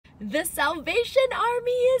The Salvation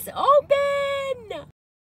Army is open!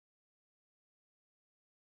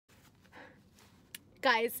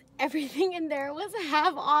 Guys, everything in there was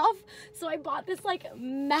half off, so I bought this like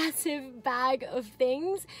massive bag of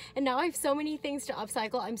things, and now I have so many things to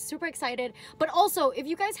upcycle. I'm super excited. But also, if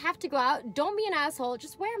you guys have to go out, don't be an asshole,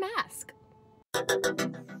 just wear a mask.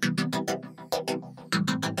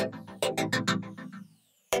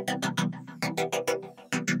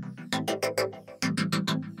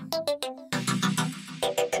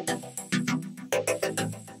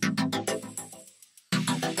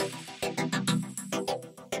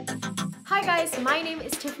 Hi guys, my name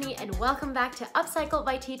is Tiffany and welcome back to Upcycle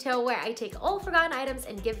by Tito, where I take old forgotten items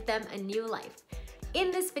and give them a new life. In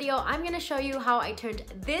this video, I'm gonna show you how I turned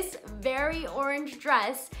this very orange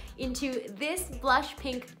dress into this blush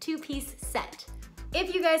pink two-piece set.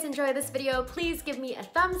 If you guys enjoy this video, please give me a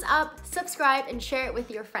thumbs up, subscribe, and share it with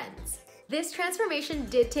your friends. This transformation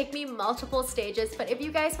did take me multiple stages, but if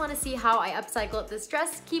you guys wanna see how I upcycled this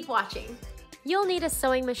dress, keep watching. You'll need a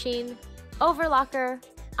sewing machine, overlocker,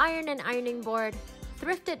 iron and ironing board,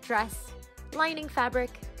 thrifted dress, lining fabric,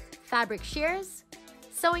 fabric shears,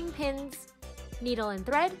 sewing pins, needle and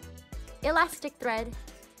thread, elastic thread,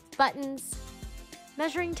 buttons,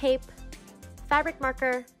 measuring tape, fabric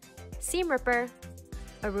marker, seam ripper,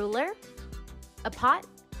 a ruler, a pot,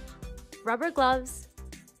 rubber gloves,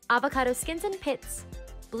 avocado skins and pits,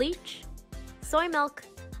 bleach, soy milk,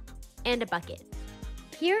 and a bucket.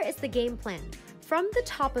 Here is the game plan. From the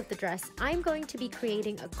top of the dress, I'm going to be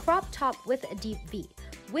creating a crop top with a deep V.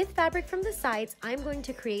 With fabric from the sides, I'm going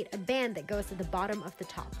to create a band that goes at the bottom of the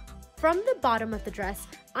top. From the bottom of the dress,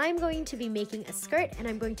 I'm going to be making a skirt, and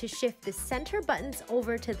I'm going to shift the center buttons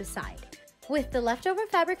over to the side. With the leftover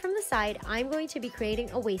fabric from the side, I'm going to be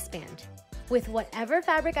creating a waistband. With whatever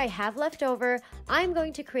fabric I have left over, I'm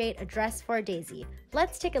going to create a dress for Daisy.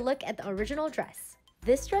 Let's take a look at the original dress.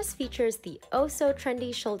 This dress features the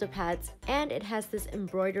oh-so-trendy shoulder pads, and it has this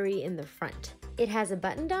embroidery in the front. It has a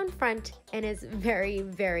button-down front and is very,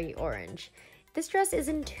 very orange. This dress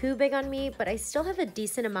isn't too big on me, but I still have a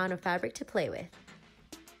decent amount of fabric to play with.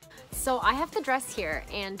 So I have the dress here,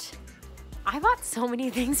 and I bought so many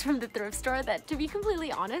things from the thrift store that, to be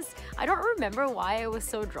completely honest, I don't remember why I was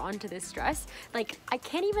so drawn to this dress. Like, I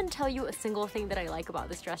can't even tell you a single thing that I like about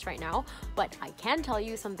this dress right now, but I can tell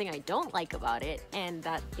you something I don't like about it, and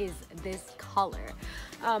that is this color.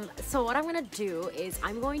 So what I'm gonna do is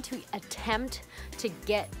I'm going to attempt to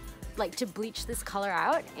to bleach this color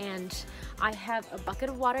out, and I have a bucket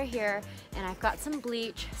of water here, and I've got some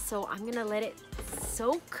bleach, so I'm gonna let it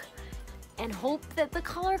soak and hope that the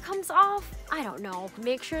color comes off. I don't know.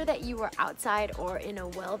 Make sure that you are outside or in a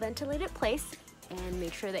well-ventilated place, and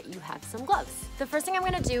make sure that you have some gloves. The first thing I'm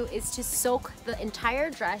gonna do is to soak the entire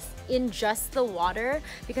dress in just the water,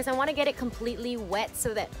 because I wanna get it completely wet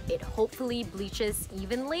so that it hopefully bleaches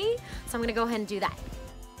evenly. So I'm gonna go ahead and do that.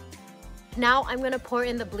 Now I'm gonna pour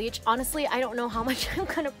in the bleach. Honestly, I don't know how much I'm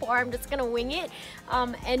gonna pour. I'm just gonna wing it.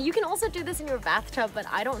 And you can also do this in your bathtub, but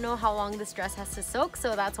I don't know how long this dress has to soak,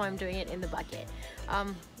 so that's why I'm doing it in the bucket.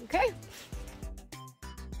 Okay.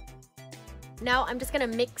 Now I'm just gonna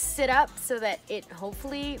mix it up so that it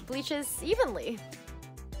hopefully bleaches evenly.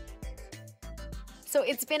 So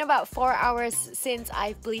it's been about 4 hours since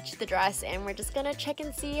I've bleached the dress, and we're just gonna check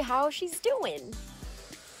and see how she's doing.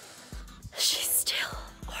 She's still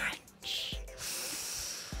orange.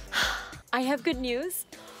 I have good news.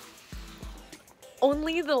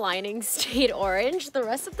 Only the lining stayed orange. The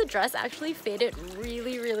rest of the dress actually faded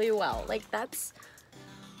really, really well. Like,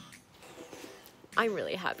 I'm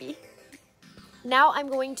really happy. Now I'm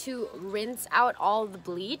going to rinse out all the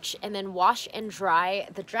bleach and then wash and dry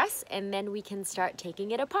the dress, and then we can start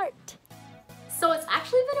taking it apart. So it's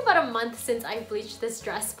actually been about a month since I bleached this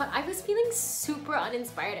dress, but I was feeling super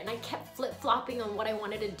uninspired and I kept flip-flopping on what I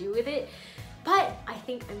wanted to do with it. But I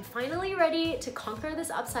think I'm finally ready to conquer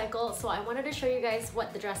this upcycle, so I wanted to show you guys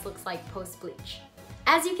what the dress looks like post-bleach.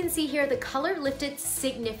 As you can see here, the color lifted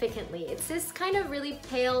significantly. It's this kind of really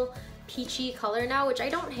pale, peachy color now, which I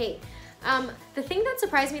don't hate. The thing that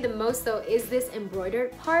surprised me the most though is this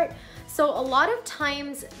embroidered part. So a lot of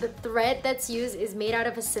times the thread that's used is made out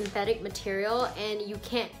of a synthetic material, and you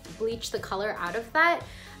can't bleach the color out of that.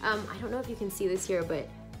 I don't know if you can see this here, but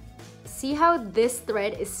see how this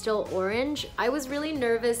thread is still orange? I was really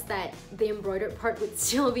nervous that the embroidered part would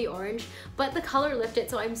still be orange, but the color lifted,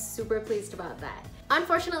 so I'm super pleased about that.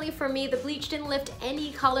 Unfortunately for me, the bleach didn't lift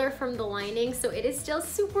any color from the lining, so it is still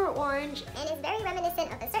super orange and is very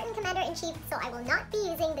reminiscent of a certain commander-in-chief, so I will not be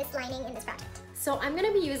using this lining in this project. So I'm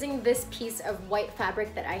gonna be using this piece of white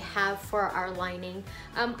fabric that I have for our lining.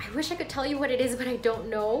 I wish I could tell you what it is, but I don't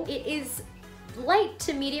know. It is light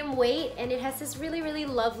to medium weight and it has this really, really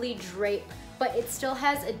lovely drape, but it still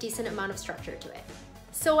has a decent amount of structure to it.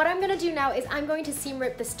 So what I'm gonna do now is I'm going to seam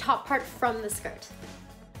rip this top part from the skirt.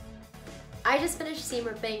 I just finished seam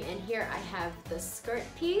ripping and here I have the skirt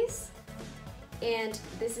piece and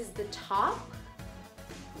this is the top.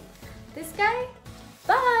 This guy,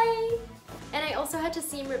 bye! And I also had to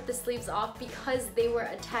seam rip the sleeves off because they were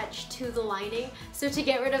attached to the lining. So to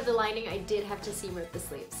get rid of the lining, I did have to seam rip the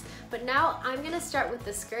sleeves. But now I'm gonna start with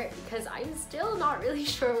the skirt because I'm still not really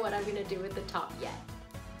sure what I'm gonna do with the top yet.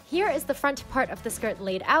 Here is the front part of the skirt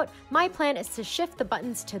laid out. My plan is to shift the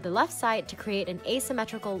buttons to the left side to create an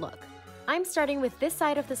asymmetrical look. I'm starting with this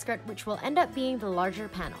side of the skirt, which will end up being the larger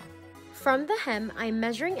panel. From the hem, I'm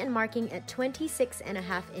measuring and marking at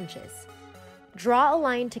 26.5 inches. Draw a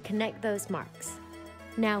line to connect those marks.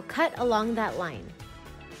 Now cut along that line.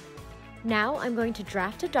 Now I'm going to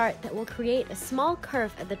draft a dart that will create a small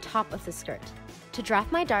curve at the top of the skirt. To draft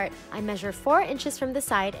my dart, I measure 4 inches from the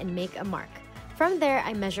side and make a mark. From there,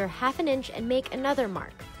 I measure 1/2 inch and make another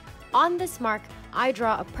mark. On this mark, I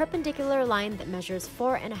draw a perpendicular line that measures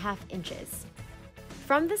 4.5 inches.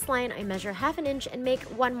 From this line, I measure 1/2 inch and make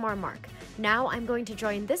one more mark. Now I'm going to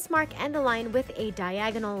join this mark and the line with a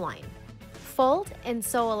diagonal line. Fold and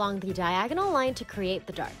sew along the diagonal line to create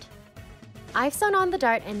the dart. I've sewn on the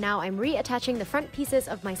dart and now I'm reattaching the front pieces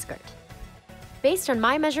of my skirt. Based on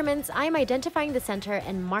my measurements, I'm identifying the center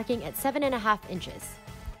and marking at 7.5 inches.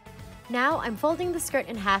 Now I'm folding the skirt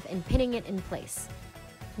in half and pinning it in place.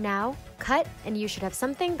 Now, cut and you should have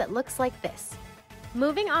something that looks like this.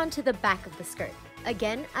 Moving on to the back of the skirt.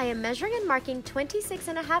 Again, I am measuring and marking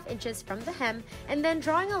 26.5 inches from the hem and then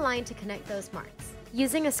drawing a line to connect those marks.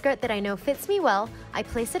 Using a skirt that I know fits me well, I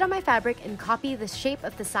place it on my fabric and copy the shape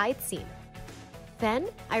of the side seam. Then,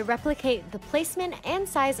 I replicate the placement and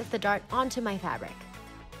size of the dart onto my fabric.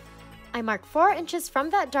 I mark 4 inches from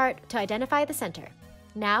that dart to identify the center.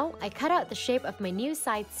 Now, I cut out the shape of my new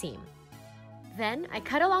side seam. Then, I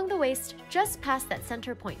cut along the waist just past that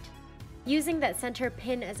center point. Using that center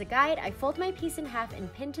pin as a guide, I fold my piece in half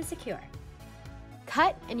and pin to secure.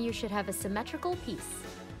 Cut and you should have a symmetrical piece.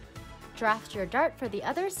 Draft your dart for the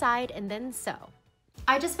other side and then sew.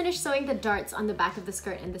 I just finished sewing the darts on the back of the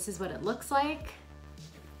skirt and this is what it looks like.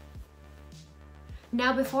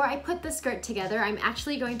 Now before I put the skirt together, I'm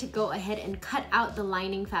actually going to go ahead and cut out the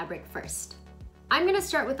lining fabric first. I'm gonna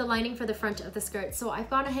start with the lining for the front of the skirt, so I've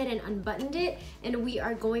gone ahead and unbuttoned it and we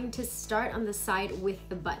are going to start on the side with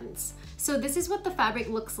the buttons. So this is what the fabric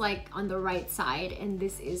looks like on the right side and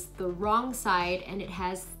this is the wrong side and it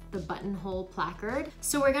has the buttonhole placard.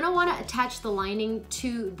 So we're gonna wanna attach the lining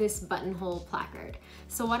to this buttonhole placard.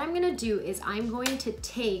 So what I'm gonna do is I'm going to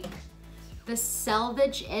take the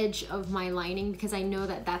selvage edge of my lining because I know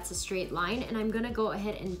that that's a straight line and I'm gonna go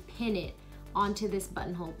ahead and pin it onto this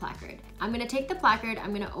buttonhole placard. I'm gonna take the placard,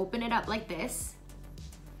 I'm gonna open it up like this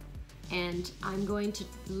and I'm going to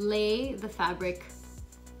lay the fabric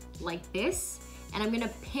like this and I'm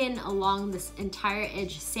gonna pin along this entire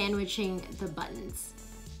edge, sandwiching the buttons.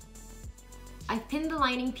 I've pinned the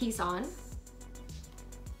lining piece on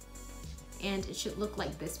and it should look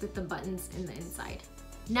like this with the buttons in the inside.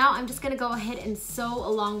 Now I'm just gonna go ahead and sew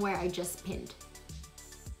along where I just pinned.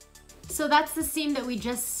 So that's the seam that we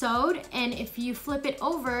just sewed, and if you flip it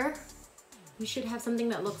over, you should have something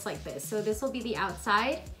that looks like this. So this will be the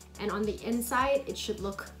outside, and on the inside, it should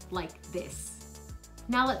look like this.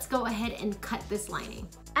 Now let's go ahead and cut this lining.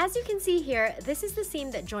 As you can see here, this is the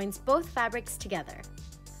seam that joins both fabrics together.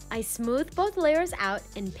 I smooth both layers out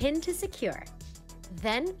and pin to secure.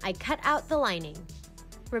 Then I cut out the lining.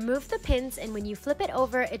 Remove the pins and when you flip it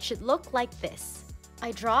over, it should look like this.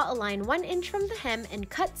 I draw a line 1 inch from the hem and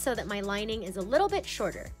cut so that my lining is a little bit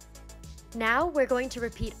shorter. Now we're going to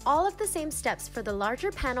repeat all of the same steps for the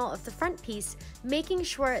larger panel of the front piece, making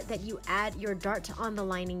sure that you add your dart on the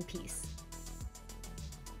lining piece.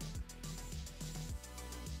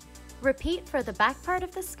 Repeat for the back part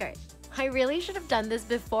of the skirt. I really should have done this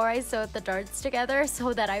before I sewed the darts together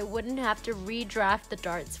so that I wouldn't have to redraft the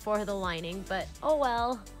darts for the lining, but oh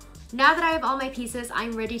well. Now that I have all my pieces,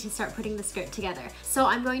 I'm ready to start putting the skirt together. So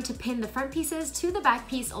I'm going to pin the front pieces to the back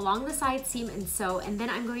piece along the side seam and sew, and then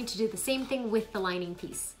I'm going to do the same thing with the lining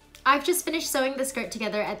piece. I've just finished sewing the skirt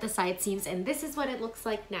together at the side seams, and this is what it looks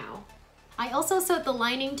like now. I also sewed the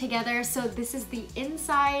lining together, so this is the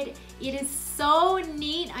inside. It is so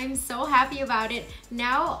neat. I'm so happy about it.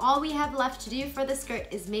 Now all we have left to do for the skirt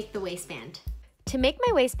is make the waistband. To make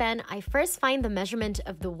my waistband, I first find the measurement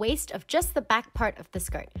of the waist of just the back part of the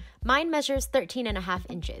skirt. Mine measures 13.5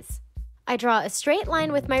 inches. I draw a straight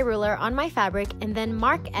line with my ruler on my fabric and then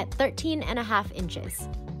mark at 13.5 inches.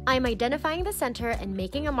 I'm identifying the center and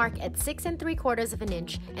making a mark at 6 3/4 of an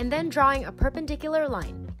inch and then drawing a perpendicular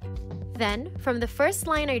line. Then, from the first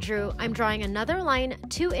line I drew, I'm drawing another line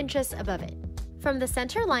 2 inches above it. From the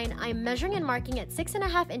center line, I'm measuring and marking at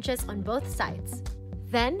 6.5 inches on both sides.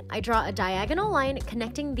 Then, I draw a diagonal line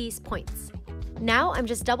connecting these points. Now, I'm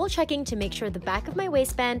just double checking to make sure the back of my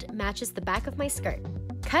waistband matches the back of my skirt.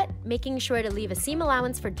 Cut, making sure to leave a seam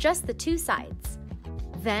allowance for just the 2 sides.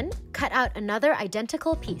 Then, cut out another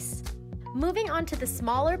identical piece. Moving on to the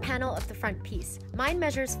smaller panel of the front piece, mine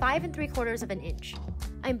measures 5 3/4 of an inch.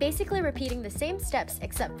 I'm basically repeating the same steps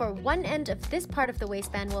except for one end of this part of the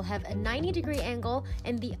waistband will have a 90-degree angle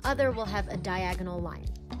and the other will have a diagonal line.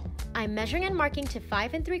 I'm measuring and marking to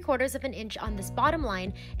 5 3/4 of an inch on this bottom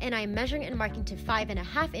line, and I'm measuring and marking to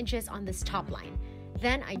 5.5 inches on this top line.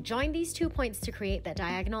 Then I join these 2 points to create that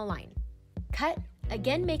diagonal line. Cut,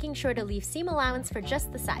 again making sure to leave seam allowance for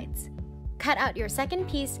just the sides. Cut out your second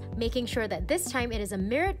piece, making sure that this time it is a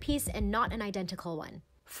mirrored piece and not an identical one.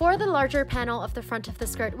 For the larger panel of the front of the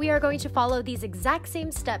skirt, we are going to follow these exact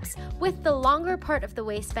same steps with the longer part of the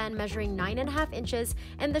waistband measuring 9.5 inches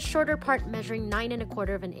and the shorter part measuring 9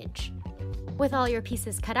 1/4 of an inch. With all your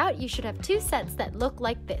pieces cut out, you should have 2 sets that look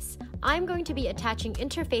like this. I'm going to be attaching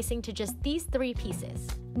interfacing to just these 3 pieces.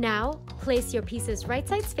 Now, place your pieces right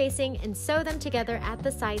sides facing and sew them together at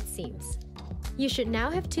the side seams. You should now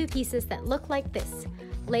have 2 pieces that look like this.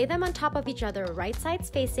 Lay them on top of each other right sides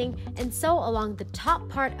facing and sew along the top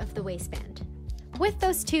part of the waistband. With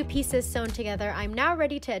those 2 pieces sewn together, I'm now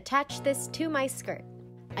ready to attach this to my skirt.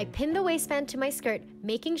 I pin the waistband to my skirt,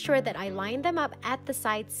 making sure that I line them up at the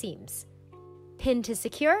side seams. Pin to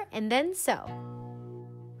secure and then sew.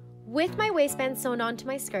 With my waistband sewn onto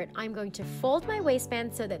my skirt, I'm going to fold my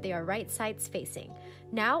waistband so that they are right sides facing.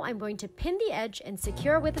 Now I'm going to pin the edge and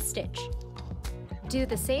secure with a stitch. Do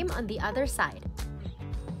the same on the other side.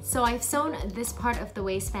 So I've sewn this part of the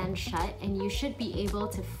waistband shut, and you should be able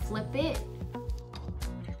to flip it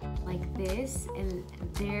like this, and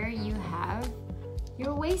there you have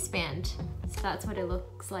your waistband. So that's what it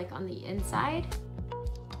looks like on the inside.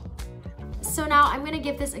 So now I'm going to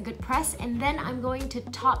give this a good press, and then I'm going to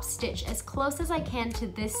top stitch as close as I can to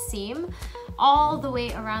this seam all the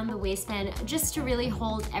way around the waistband, just to really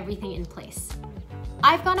hold everything in place.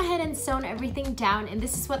 I've gone ahead and sewn everything down, and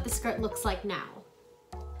this is what the skirt looks like now.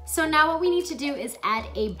 So now what we need to do is add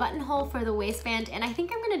a buttonhole for the waistband, and I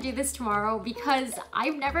think I'm gonna do this tomorrow because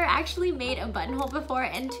I've never actually made a buttonhole before,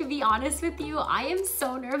 and to be honest with you, I am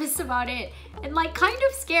so nervous about it and like kind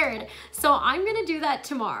of scared. So I'm gonna do that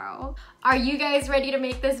tomorrow. Are you guys ready to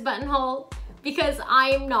make this buttonhole? Because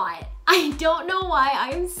I'm not. I don't know why,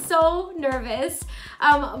 I'm so nervous,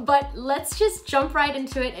 but let's just jump right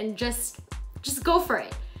into it and just go for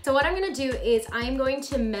it. So what I'm gonna do is I'm going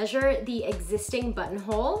to measure the existing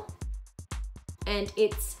buttonhole, and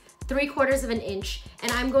it's 3/4 of an inch,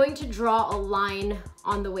 and I'm going to draw a line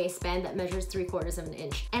on the waistband that measures 3/4 of an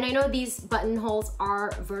inch. And I know these buttonholes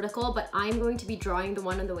are vertical, but I'm going to be drawing the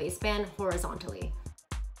one on the waistband horizontally.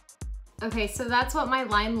 Okay, so that's what my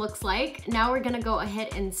line looks like. Now we're gonna go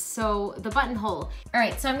ahead and sew the buttonhole. All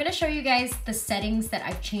right, so I'm gonna show you guys the settings that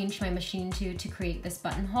I've changed my machine to create this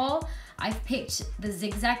buttonhole. I've picked the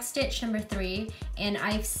zigzag stitch number 3, and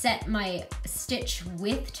I've set my stitch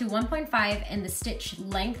width to 1.5 and the stitch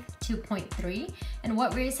length to 0.3. And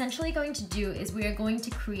what we're essentially going to do is we are going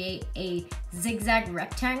to create a zigzag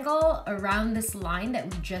rectangle around this line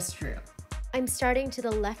that we just drew. I'm starting to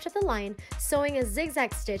the left of the line, sewing a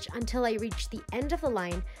zigzag stitch until I reach the end of the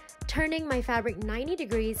line, turning my fabric 90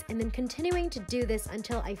 degrees, and then continuing to do this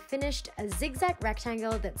until I finished a zigzag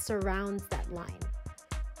rectangle that surrounds that line.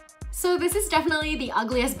 So this is definitely the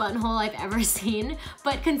ugliest buttonhole I've ever seen,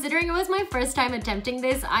 but considering it was my first time attempting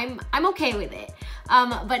this, I'm okay with it.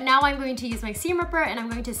 But now I'm going to use my seam ripper, and I'm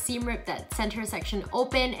going to seam rip that center section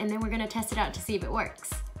open, and then we're gonna test it out to see if it works.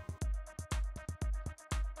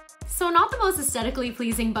 So not the most aesthetically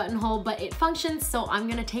pleasing buttonhole, but it functions, so I'm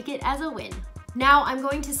gonna take it as a win. Now I'm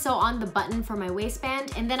going to sew on the button for my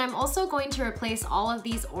waistband, and then I'm also going to replace all of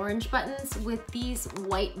these orange buttons with these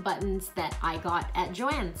white buttons that I got at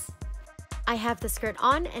Joann's. I have the skirt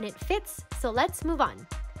on and it fits, so let's move on.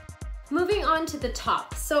 Moving on to the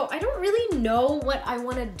top. So I don't really know what I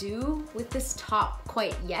wanna do with this top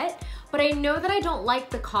quite yet, but I know that I don't like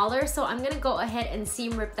the collar, so I'm gonna go ahead and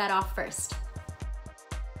seam rip that off first.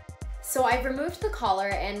 So I've removed the collar,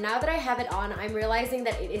 and now that I have it on, I'm realizing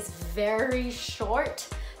that it is very short.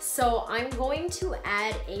 So I'm going to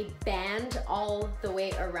add a band all the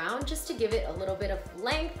way around just to give it a little bit of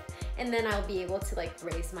length, and then I'll be able to like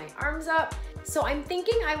raise my arms up. So I'm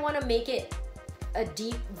thinking I want to make it a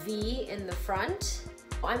deep V in the front.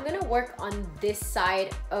 I'm gonna work on this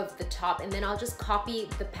side of the top, and then I'll just copy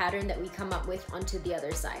the pattern that we come up with onto the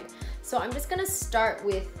other side. So I'm just gonna start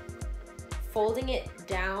with folding it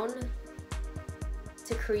down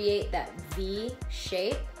to create that V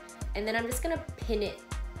shape, and then I'm just gonna pin it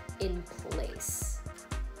in place.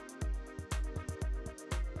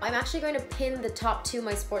 I'm actually going to pin the top to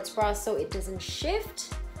my sports bra so it doesn't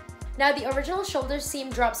shift. Now the original shoulder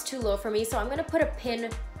seam drops too low for me, so I'm gonna put a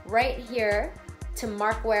pin right here to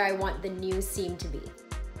mark where I want the new seam to be.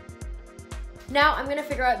 Now I'm gonna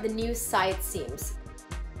figure out the new side seams.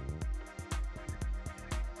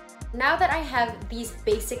 Now that I have these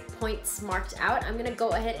basic points marked out, I'm gonna go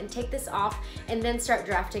ahead and take this off and then start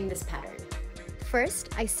drafting this pattern. First,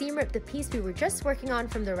 I seam rip the piece we were just working on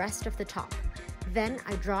from the rest of the top. Then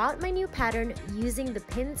I draw out my new pattern using the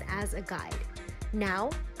pins as a guide. Now,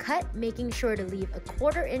 cut, making sure to leave a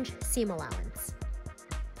 1/4 inch seam allowance.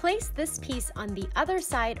 Place this piece on the other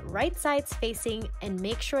side, right sides facing, and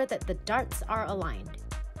make sure that the darts are aligned.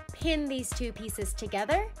 Pin these two pieces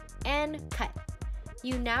together and cut.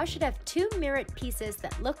 You now should have 2 mirrored pieces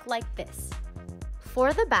that look like this.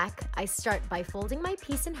 For the back, I start by folding my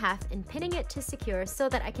piece in half and pinning it to secure so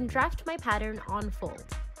that I can draft my pattern on fold.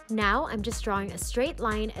 Now I'm just drawing a straight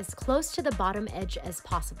line as close to the bottom edge as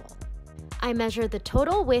possible. I measure the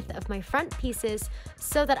total width of my front pieces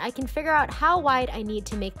so that I can figure out how wide I need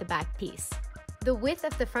to make the back piece. The width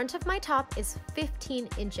of the front of my top is 15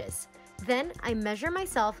 inches. Then I measure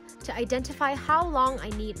myself to identify how long I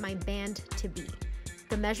need my band to be.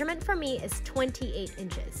 The measurement for me is 28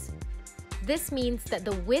 inches. This means that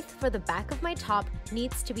the width for the back of my top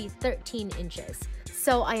needs to be 13 inches.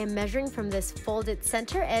 So I am measuring from this folded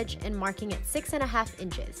center edge and marking it 6.5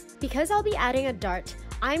 inches. Because I'll be adding a dart,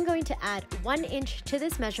 I'm going to add 1 inch to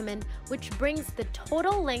this measurement, which brings the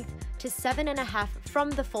total length to 7.5 from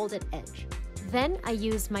the folded edge. Then I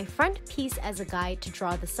use my front piece as a guide to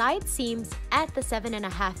draw the side seams at the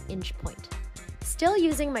 7.5 inch point. Still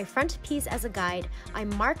using my front piece as a guide, I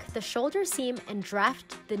mark the shoulder seam and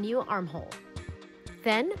draft the new armhole.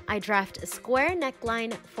 Then I draft a square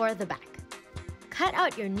neckline for the back. Cut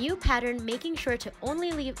out your new pattern, making sure to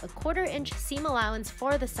only leave a 1/4 inch seam allowance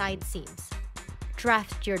for the side seams.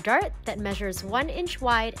 Draft your dart that measures 1 inch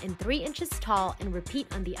wide and 3 inches tall, and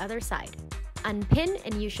repeat on the other side. Unpin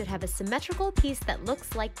and you should have a symmetrical piece that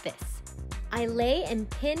looks like this. I lay and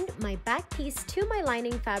pin my back piece to my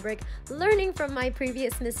lining fabric, learning from my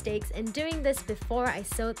previous mistakes and doing this before I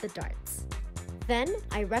sewed the darts. Then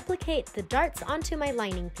I replicate the darts onto my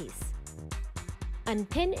lining piece.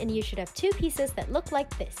 Unpin and you should have 2 pieces that look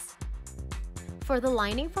like this. For the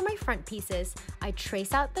lining for my front pieces, I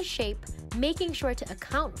trace out the shape, making sure to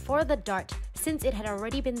account for the dart since it had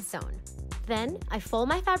already been sewn. Then I fold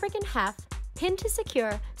my fabric in half, pin to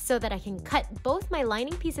secure so that I can cut both my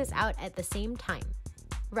lining pieces out at the same time.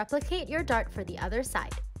 Replicate your dart for the other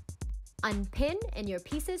side. Unpin and your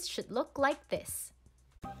pieces should look like this.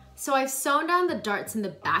 So I've sewn down the darts in the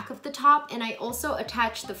back of the top, and I also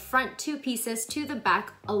attached the front 2 pieces to the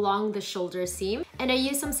back along the shoulder seam. And I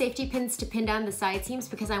used some safety pins to pin down the side seams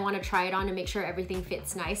because I want to try it on and make sure everything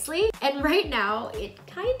fits nicely. And right now, it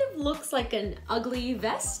kind of looks like an ugly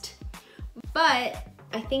vest, but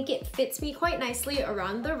I think it fits me quite nicely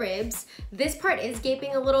around the ribs. This part is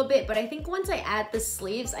gaping a little bit, but I think once I add the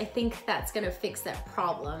sleeves, I think that's gonna fix that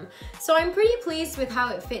problem. So I'm pretty pleased with how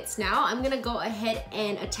it fits now. I'm gonna go ahead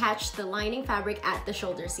and attach the lining fabric at the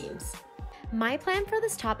shoulder seams. My plan for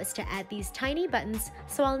this top is to add these tiny buttons,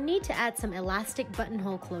 so I'll need to add some elastic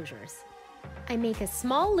buttonhole closures. I make a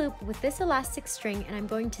small loop with this elastic string and I'm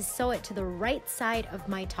going to sew it to the right side of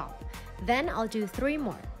my top. Then I'll do 3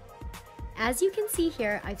 more. As you can see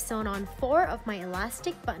here, I've sewn on 4 of my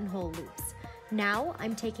elastic buttonhole loops. Now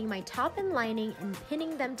I'm taking my top and lining and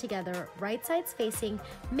pinning them together right sides facing,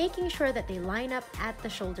 making sure that they line up at the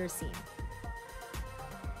shoulder seam.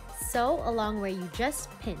 Sew along where you just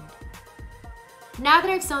pinned. Now that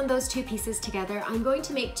I've sewn those 2 pieces together, I'm going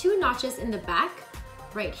to make 2 notches in the back,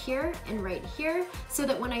 right here and right here, so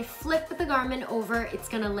that when I flip the garment over, it's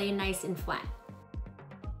gonna lay nice and flat.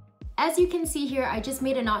 As you can see here, I just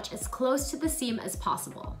made a notch as close to the seam as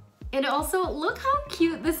possible. And also, look how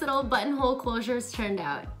cute this little buttonhole closures turned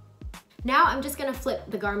out. Now I'm just gonna flip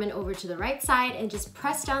the garment over to the right side and just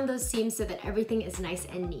press down those seams so that everything is nice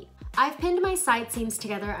and neat. I've pinned my side seams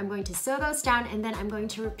together. I'm going to sew those down and then I'm going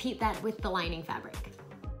to repeat that with the lining fabric.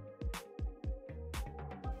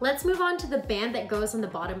 Let's move on to the band that goes on the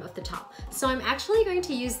bottom of the top. So I'm actually going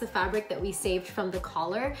to use the fabric that we saved from the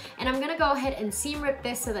collar, and I'm gonna go ahead and seam rip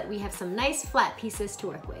this so that we have some nice flat pieces to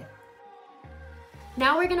work with.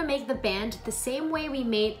 Now we're gonna make the band the same way we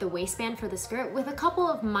made the waistband for the skirt with a couple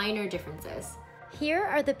of minor differences. Here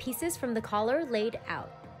are the pieces from the collar laid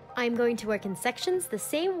out. I'm going to work in sections the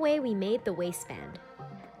same way we made the waistband.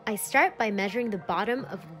 I start by measuring the bottom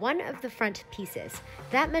of one of the front pieces.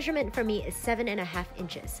 That measurement for me is 7.5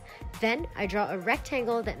 inches. Then I draw a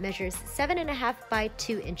rectangle that measures 7.5 by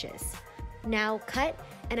 2 inches. Now cut,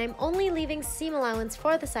 and I'm only leaving seam allowance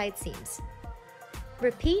for the side seams.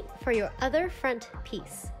 Repeat for your other front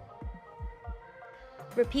piece.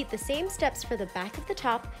 Repeat the same steps for the back of the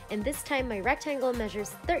top, and this time my rectangle measures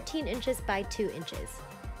 13 inches by 2 inches.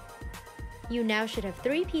 You now should have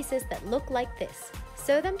 3 pieces that look like this.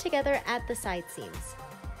 Sew them together at the side seams.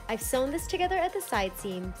 I've sewn this together at the side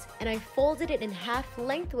seams, and I folded it in half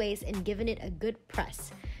lengthways and given it a good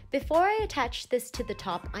press. Before I attach this to the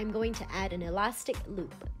top, I'm going to add an elastic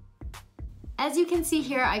loop. As you can see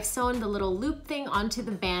here, I've sewn the little loop thing onto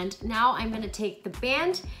the band. Now I'm gonna take the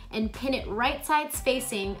band and pin it right sides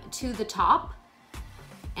facing to the top,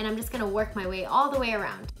 and I'm just gonna work my way all the way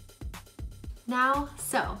around. Now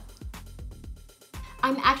sew.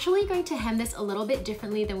 I'm actually going to hem this a little bit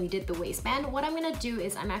differently than we did the waistband. What I'm gonna do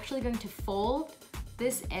is I'm actually going to fold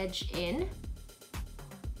this edge in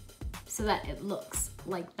so that it looks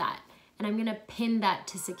like that. And I'm gonna pin that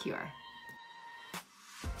to secure.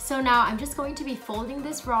 So now I'm just going to be folding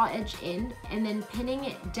this raw edge in and then pinning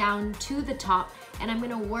it down to the top, and I'm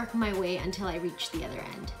gonna work my way until I reach the other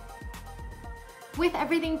end. With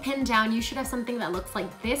everything pinned down, you should have something that looks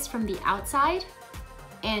like this from the outside.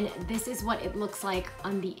 And this is what it looks like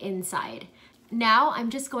on the inside. Now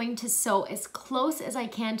I'm just going to sew as close as I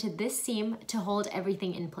can to this seam to hold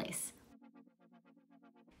everything in place.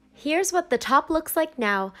 Here's what the top looks like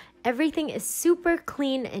now. Everything is super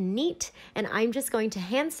clean and neat, and I'm just going to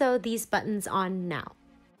hand sew these buttons on now.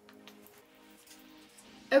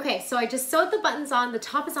 Okay, so I just sewed the buttons on, the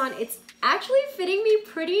top is on. It's actually fitting me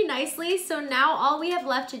pretty nicely, so now all we have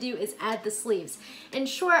left to do is add the sleeves. And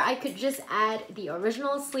sure, I could just add the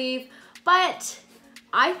original sleeve, but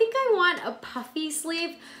I think I want a puffy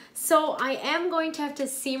sleeve, so I am going to have to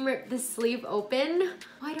seam rip the sleeve open.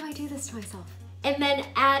 Why do I do this to myself? And then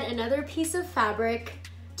add another piece of fabric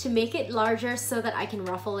to make it larger so that I can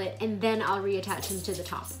ruffle it, and then I'll reattach them to the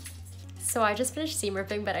top. So I just finished seam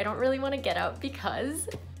ripping, but I don't really want to get out because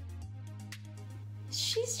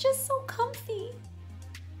she's just so comfy.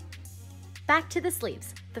 Back to the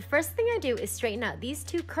sleeves. The first thing I do is straighten out these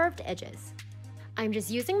 2 curved edges. I'm just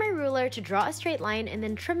using my ruler to draw a straight line and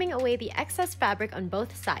then trimming away the excess fabric on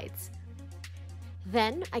both sides.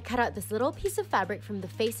 Then I cut out this little piece of fabric from the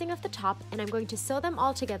facing of the top, and I'm going to sew them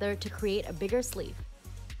all together to create a bigger sleeve.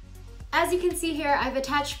 As you can see here, I've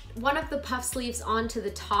attached one of the puff sleeves onto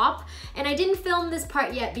the top, and I didn't film this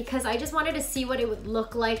part yet because I just wanted to see what it would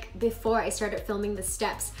look like before I started filming the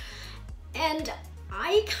steps. And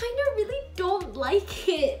I kind of really don't like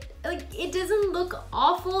it. Like, it doesn't look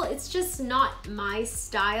awful, it's just not my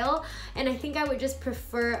style, and I think I would just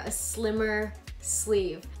prefer a slimmer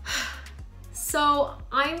sleeve. So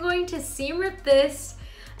I'm going to seam rip this,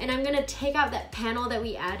 and I'm gonna take out that panel that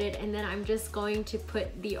we added, and then I'm just going to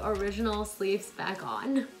put the original sleeves back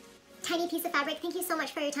on. Tiny piece of fabric, thank you so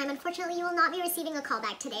much for your time. Unfortunately, you will not be receiving a call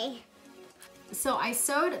back today. So I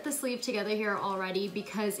sewed the sleeve together here already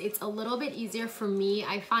because it's a little bit easier for me,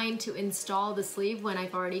 I find, to install the sleeve when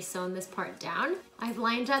I've already sewn this part down. I've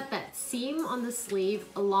lined up that seam on the sleeve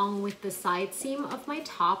along with the side seam of my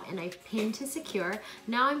top, and I've pinned to secure.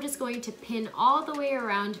 Now I'm just going to pin all the way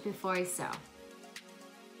around before I sew.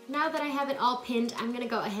 Now that I have it all pinned, I'm gonna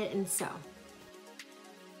go ahead and sew.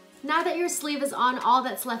 Now that your sleeve is on, all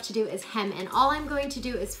that's left to do is hem, and all I'm going to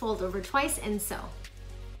do is fold over twice and sew.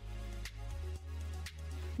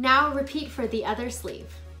 Now repeat for the other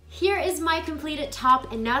sleeve. Here is my completed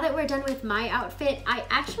top, and now that we're done with my outfit, I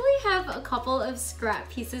actually have a couple of scrap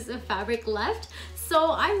pieces of fabric left,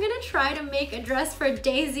 so I'm gonna try to make a dress for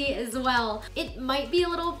Daisy as well. It might be a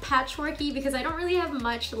little patchworky because I don't really have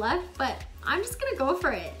much left, but I'm just gonna go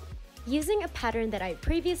for it. Using a pattern that I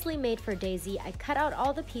previously made for Daisy, I cut out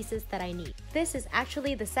all the pieces that I need. This is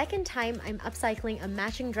actually the second time I'm upcycling a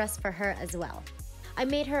matching dress for her as well. I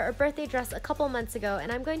made her a birthday dress a couple months ago,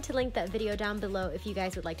 and I'm going to link that video down below if you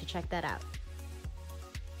guys would like to check that out.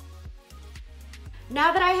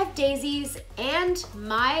 Now that I have Daisy's and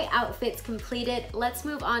my outfits completed, let's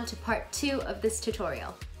move on to part 2 of this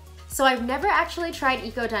tutorial. So I've never actually tried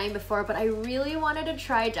eco dyeing before, but I really wanted to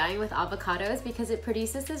try dyeing with avocados because it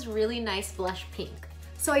produces this really nice blush pink.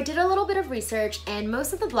 So I did a little bit of research, and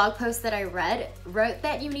most of the blog posts that I read wrote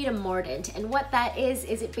that you need a mordant, and what that is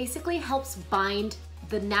it basically helps bind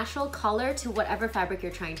the natural color to whatever fabric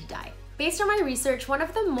you're trying to dye. Based on my research, one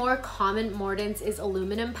of the more common mordants is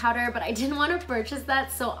aluminum powder, but I didn't want to purchase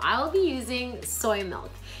that, so I'll be using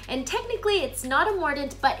Soymilk. And technically it's not a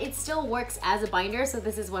mordant, but it still works as a binder, so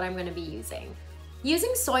this is what I'm going to be using.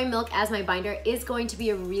 Using Soymilk as my binder is going to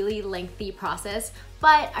be a really lengthy process,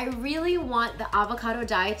 but I really want the avocado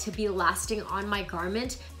dye to be lasting on my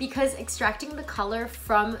garment because extracting the color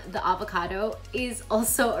from the avocado is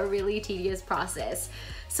also a really tedious process.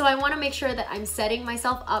 So I want to make sure that I'm setting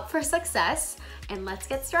myself up for success, and let's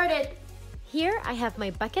get started. Here I have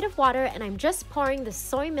my bucket of water and I'm just pouring the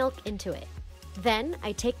soy milk into it. Then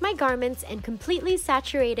I take my garments and completely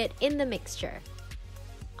saturate it in the mixture.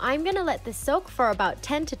 I'm gonna let this soak for about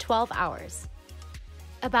 10 to 12 hours.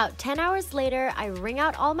 About 10 hours later, I wring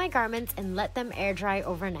out all my garments and let them air dry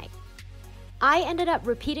overnight. I ended up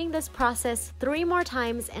repeating this process 3 more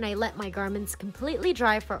times, and I let my garments completely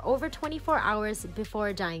dry for over 24 hours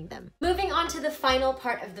before dyeing them. Moving on to the final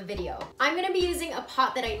part of the video. I'm gonna be using a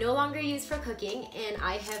pot that I no longer use for cooking, and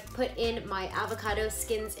I have put in my avocado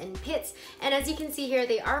skins and pits, and as you can see here,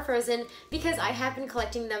 they are frozen because I have been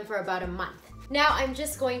collecting them for about a month. Now I'm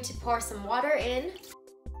just going to pour some water in,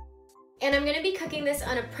 and I'm gonna be cooking this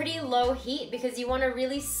on a pretty low heat because you wanna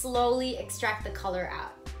really slowly extract the color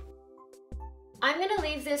out. I'm gonna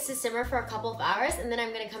leave this to simmer for a couple of hours, and then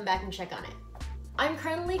I'm gonna come back and check on it. I'm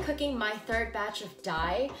currently cooking my 3rd batch of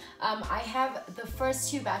dye. I have the first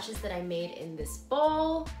 2 batches that I made in this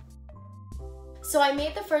bowl. So I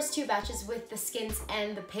made the first 2 batches with the skins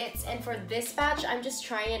and the pits, and for this batch, I'm just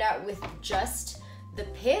trying it out with just the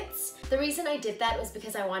pits. The reason I did that was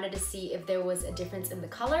because I wanted to see if there was a difference in the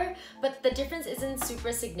color, but the difference isn't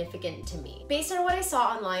super significant to me. Based on what I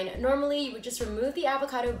saw online, normally you would just remove the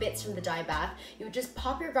avocado bits from the dye bath, you would just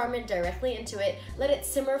pop your garment directly into it, let it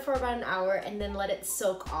simmer for about an hour, and then let it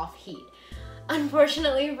soak off heat.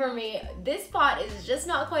 Unfortunately for me, this pot is just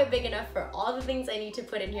not quite big enough for all the things I need to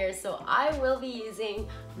put in here, so I will be using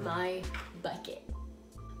my bucket.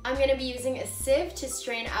 I'm gonna be using a sieve to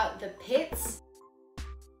strain out the pits.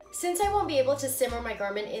 Since I won't be able to simmer my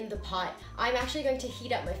garment in the pot, I'm actually going to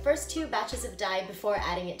heat up my first 2 batches of dye before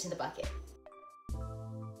adding it to the bucket.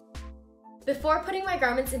 Before putting my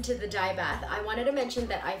garments into the dye bath, I wanted to mention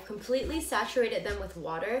that I've completely saturated them with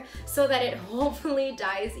water so that it hopefully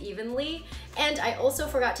dyes evenly. And I also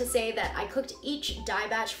forgot to say that I cooked each dye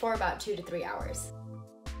batch for about 2 to 3 hours.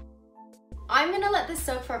 I'm gonna let this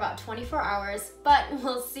soak for about 24 hours, but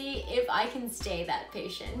we'll see if I can stay that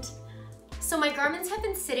patient. So my garments have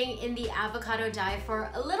been sitting in the avocado dye for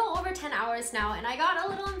a little over 10 hours now, and I got a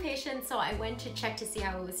little impatient, so I went to check to see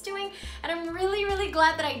how it was doing, and I'm really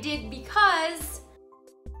glad that I did because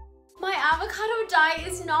my avocado dye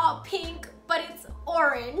is not pink, but it's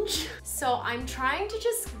orange. So I'm trying to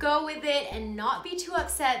just go with it and not be too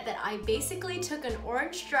upset that I basically took an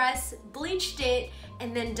orange dress, bleached it,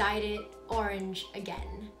 and then dyed it orange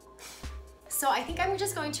again. So I think I'm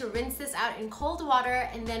just going to rinse this out in cold water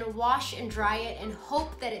and then wash and dry it and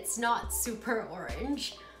hope that it's not super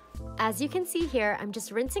orange. As you can see here, I'm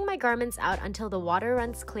just rinsing my garments out until the water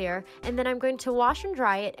runs clear, and then I'm going to wash and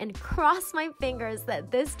dry it and cross my fingers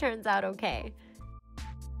that this turns out okay.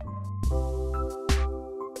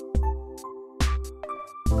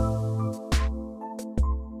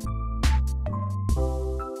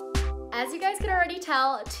 As you guys can already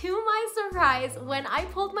tell, to my surprise, when I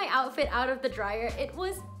pulled my outfit out of the dryer, it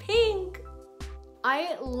was pink.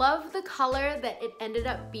 I love the color that it ended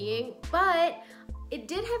up being, but it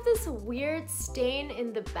did have this weird stain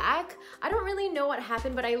in the back. I don't really know what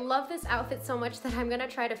happened, but I love this outfit so much that I'm gonna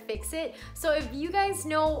try to fix it. So if you guys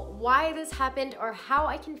know why this happened or how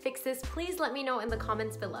I can fix this, please let me know in the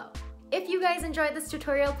comments below. If you guys enjoyed this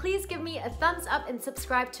tutorial, please give me a thumbs up and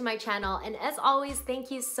subscribe to my channel. And as always,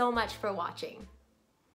 thank you so much for watching.